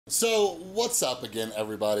So what's up again,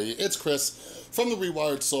 everybody? It's Chris from the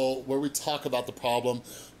Rewired Soul, where we talk about the problem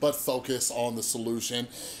but focus on the solution.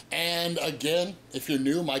 And again, if you're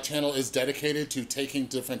new, my channel is dedicated to taking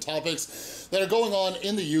different topics that are going on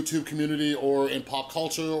in the YouTube community or in pop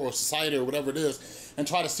culture or society or whatever it is, and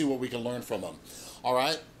try to see what we can learn from them. All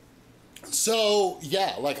right? So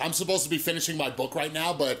yeah, like I'm supposed to be finishing my book right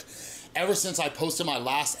now, but ever since I posted my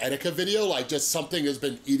last Etika video, like just something has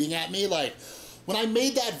been eating at me. Like when I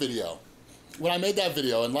made that video,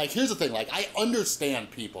 and like here's the thing, like I understand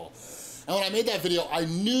people. And when I made that video, I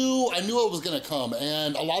knew it was gonna come.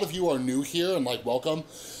 And a lot of you are new here and like, welcome.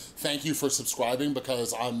 Thank you for subscribing,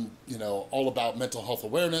 because I'm, all about mental health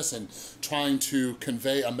awareness and trying to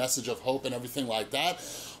convey a message of hope and everything like that.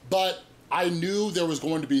 But I knew there was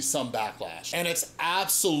going to be some backlash, and it's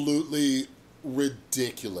absolutely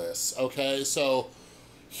ridiculous, okay? So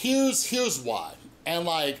here's why. And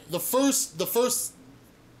like the first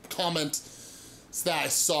comments that I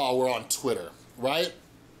saw were on Twitter, right?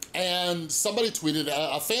 And somebody tweeted,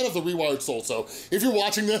 a fan of the Rewired Soul, so if you're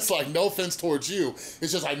watching this, like no offense towards you,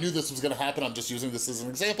 it's just I knew this was gonna happen. I'm just using this as an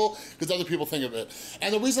example because other people think of it.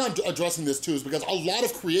 And the reason I'm addressing this too is because a lot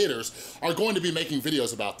of creators are going to be making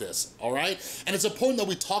videos about this, all right? And it's important that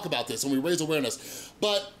we talk about this and we raise awareness.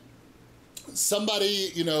 But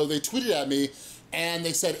somebody, they tweeted at me and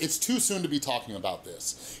they said, it's too soon to be talking about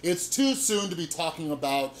this. It's too soon to be talking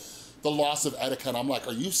about the loss of Etika. And I'm like,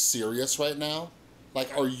 are you serious right now? Like,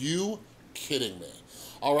 are you kidding me?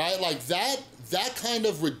 All right, like that kind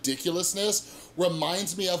of ridiculousness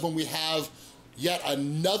reminds me of when we have yet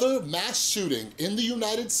another mass shooting in the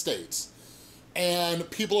United States, and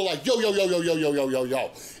people are like, yo,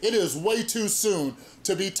 it is way too soon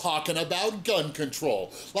to be talking about gun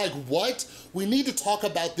control. Like, what? We need to talk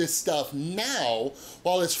about this stuff now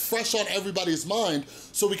while it's fresh on everybody's mind,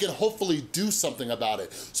 so we can hopefully do something about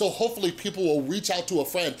it. So hopefully people will reach out to a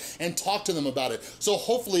friend and talk to them about it. So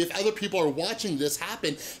hopefully if other people are watching this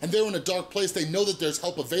happen and they're in a dark place, they know that there's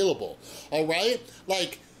help available, all right?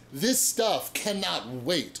 Like, this stuff cannot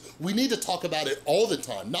wait. We need to talk about it all the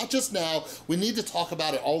time, not just now, we need to talk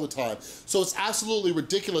about it all the time. So it's absolutely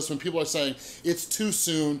ridiculous when people are saying it's too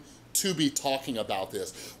soon to be talking about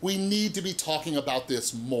this. We need to be talking about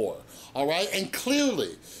this more, all right? And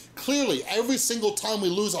clearly, every single time we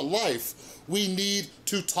lose a life, we need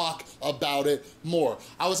to talk about it more.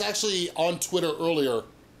 I was actually on Twitter earlier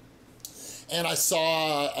and I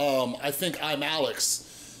saw, I think I'm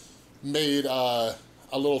Alex made a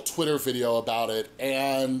little Twitter video about it,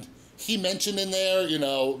 and he mentioned in there,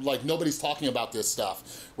 like nobody's talking about this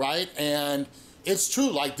stuff, right? And it's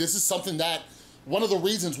true, like this is something that, one of the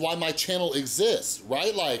reasons why my channel exists,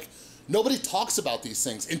 right? Like nobody talks about these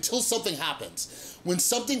things until something happens. When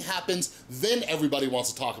something happens, then everybody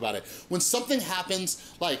wants to talk about it. When something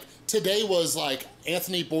happens, like today was like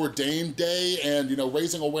Anthony Bourdain Day and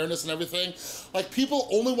raising awareness and everything. Like people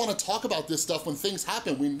only want to talk about this stuff when things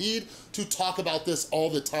happen. We need to talk about this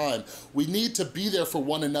all the time. We need to be there for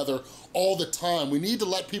one another all the time. We need to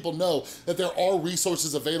let people know that there are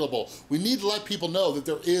resources available. We need to let people know that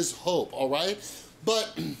there is hope, all right?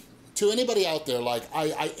 But to anybody out there, like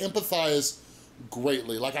I empathize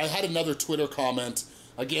greatly. Like I had another Twitter comment,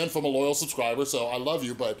 again from a loyal subscriber, so I love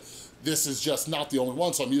you, but this is just not the only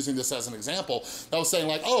one, so I'm using this as an example, that was saying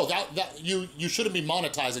like, oh, you shouldn't be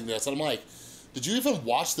monetizing this. And I'm like, did you even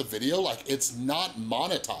watch the video? Like, it's not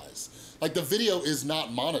monetized. Like, the video is not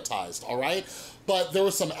monetized, all right? But there were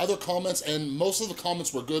some other comments, and most of the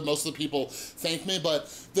comments were good. Most of the people thanked me,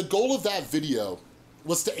 but the goal of that video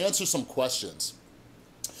was to answer some questions.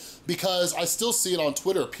 Because I still see it on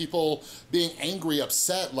Twitter, people being angry,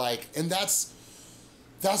 upset, like, and that's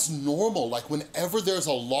normal. Like, whenever there's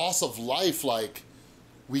a loss of life, like,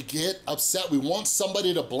 we get upset. We want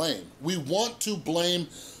somebody to blame. We want to blame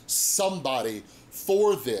somebody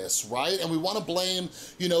for this, right? And we want to blame,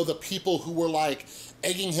 the people who were like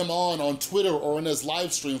egging him on Twitter or in his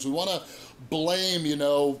live streams. We want to blame,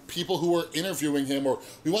 people who were interviewing him, or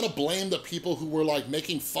we want to blame the people who were like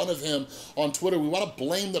making fun of him on Twitter. We want to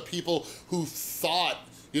blame the people who thought,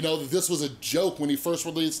 that this was a joke when he first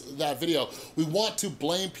released that video. We want to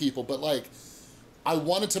blame people, but like, I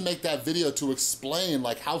wanted to make that video to explain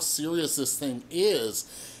like how serious this thing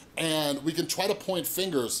is, and we can try to point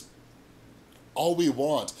fingers all we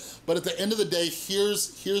want, but at the end of the day,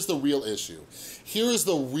 here's the real issue. Here is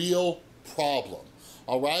the real problem,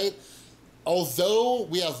 all right? Although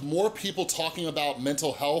we have more people talking about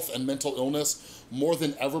mental health and mental illness more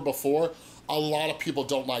than ever before, a lot of people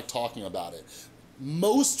don't like talking about it.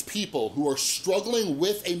 Most people who are struggling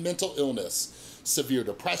with a mental illness, severe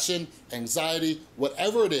depression, anxiety,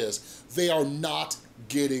 whatever it is, they are not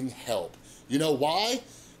getting help. You know why?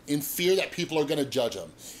 In fear that people are gonna judge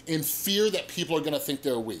them, in fear that people are gonna think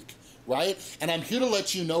they're weak, right? And I'm here to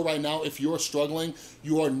let you know right now, if you're struggling,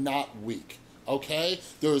 you are not weak, okay?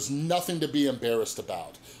 There is nothing to be embarrassed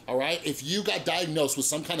about, all right? If you got diagnosed with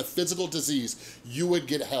some kind of physical disease, you would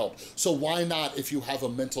get help. So why not if you have a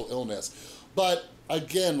mental illness? But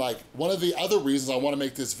again, like, one of the other reasons I wanna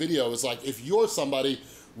make this video is, like, if you're somebody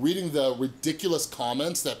reading the ridiculous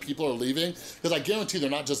comments that people are leaving, because I guarantee they're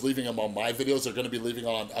not just leaving them on my videos, they're gonna be leaving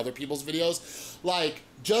on other people's videos. Like,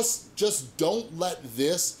 just don't let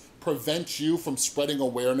this prevent you from spreading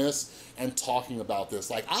awareness and talking about this.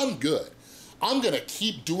 Like, I'm good. I'm gonna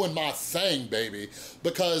keep doing my thing, baby,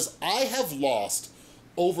 because I have lost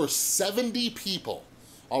over 70 people,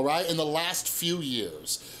 all right, in the last few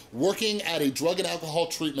years. Working at a drug and alcohol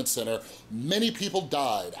treatment center, many people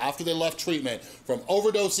died after they left treatment from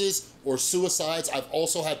overdoses or suicides. I've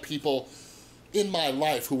also had people in my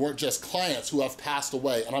life who weren't just clients who have passed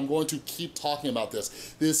away, and I'm going to keep talking about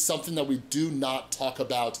this. This is something that we do not talk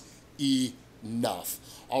about enough,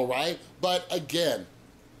 all right? But again,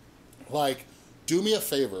 like, do me a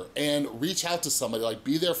favor and reach out to somebody, like,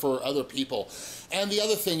 be there for other people. And the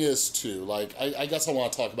other thing is too, like, I guess I wanna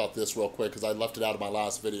talk about this real quick because I left it out of my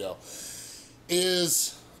last video,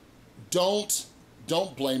 is don't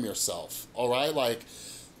blame yourself, all right? Like,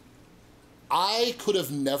 I could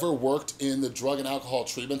have never worked in the drug and alcohol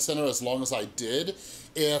treatment center as long as I did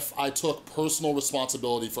if I took personal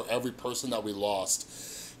responsibility for every person that we lost.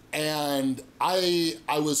 And I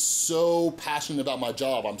was so passionate about my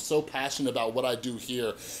job. I'm so passionate about what I do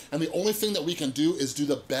here. And the only thing that we can do is do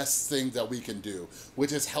the best thing that we can do,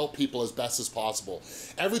 which is help people as best as possible.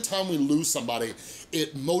 Every time we lose somebody,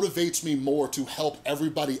 it motivates me more to help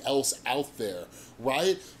everybody else out there,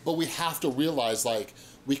 right? But we have to realize, like,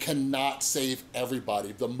 we cannot save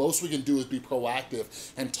everybody. The most we can do is be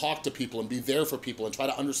proactive and talk to people and be there for people and try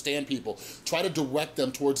to understand people, try to direct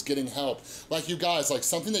them towards getting help. Like, you guys, like,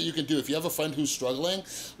 something that you can do, if you have a friend who's struggling,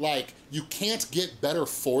 like, you can't get better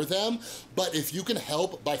for them, but if you can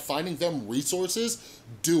help by finding them resources,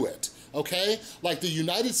 do it, okay? Like, the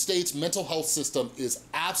United States mental health system is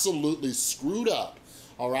absolutely screwed up,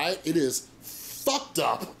 all right? It is fucked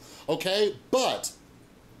up, okay? But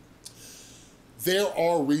there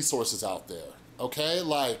are resources out there, okay?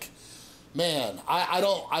 Like, man, I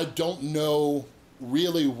don't know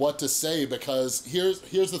really what to say, because here's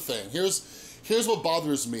the thing. Here's what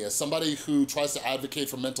bothers me as somebody who tries to advocate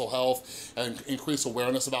for mental health and increase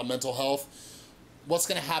awareness about mental health. What's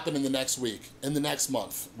gonna happen in the next week, in the next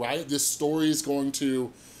month, right? This story is going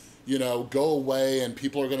to, you know, go away, and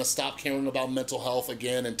people are gonna stop caring about mental health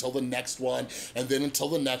again until the next one, and then until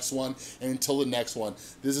the next one, and until the next one.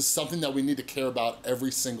 This is something that we need to care about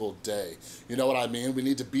every single day. You know what I mean? We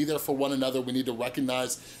need to be there for one another. We need to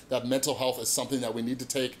recognize that mental health is something that we need to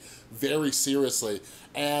take very seriously.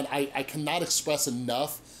 And I cannot express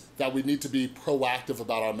enough that we need to be proactive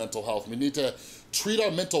about our mental health. We need to treat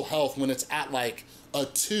our mental health when it's at like a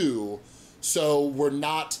 2, so we're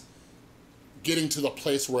not getting to the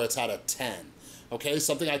place where it's at a 10, okay?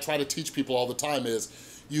 Something I try to teach people all the time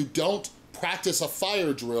is you don't practice a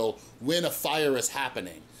fire drill when a fire is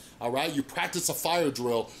happening, all right? You practice a fire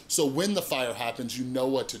drill so when the fire happens, you know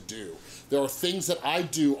what to do. There are things that I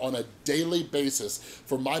do on a daily basis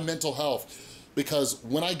for my mental health, because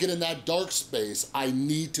when I get in that dark space, I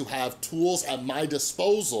need to have tools at my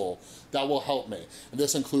disposal that will help me. And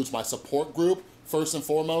this includes my support group, first and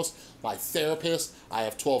foremost, my therapist. I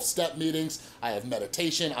have 12-step meetings, I have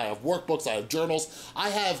meditation, I have workbooks, I have journals. I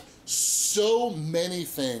have so many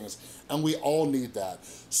things, and we all need that.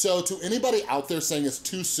 So to anybody out there saying it's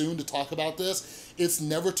too soon to talk about this, it's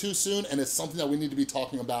never too soon, and it's something that we need to be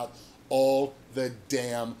talking about all the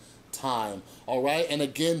damn time, all right? And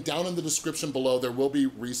again, down in the description below, there will be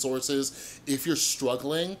resources. If you're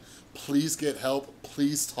struggling, please get help,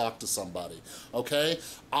 please talk to somebody, okay?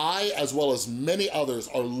 I, as well as many others,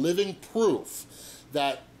 are living proof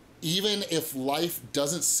that even if life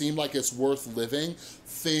doesn't seem like it's worth living,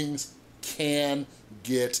 things can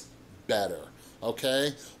get better,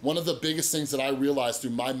 okay? One of the biggest things that I realized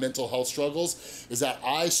through my mental health struggles is that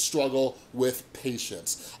I struggle with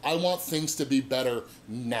patience. I want things to be better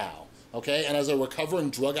now, okay? And as a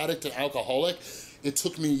recovering drug addict and alcoholic, it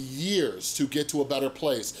took me years to get to a better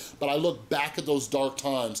place, but I look back at those dark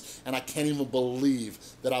times and I can't even believe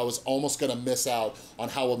that I was almost gonna miss out on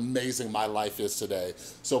how amazing my life is today.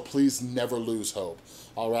 So please never lose hope,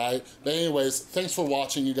 all right? But anyways, thanks for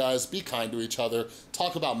watching, you guys. Be kind to each other.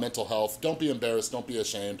 Talk about mental health. Don't be embarrassed, don't be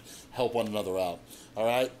ashamed. Help one another out, all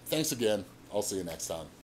right? Thanks again. I'll see you next time.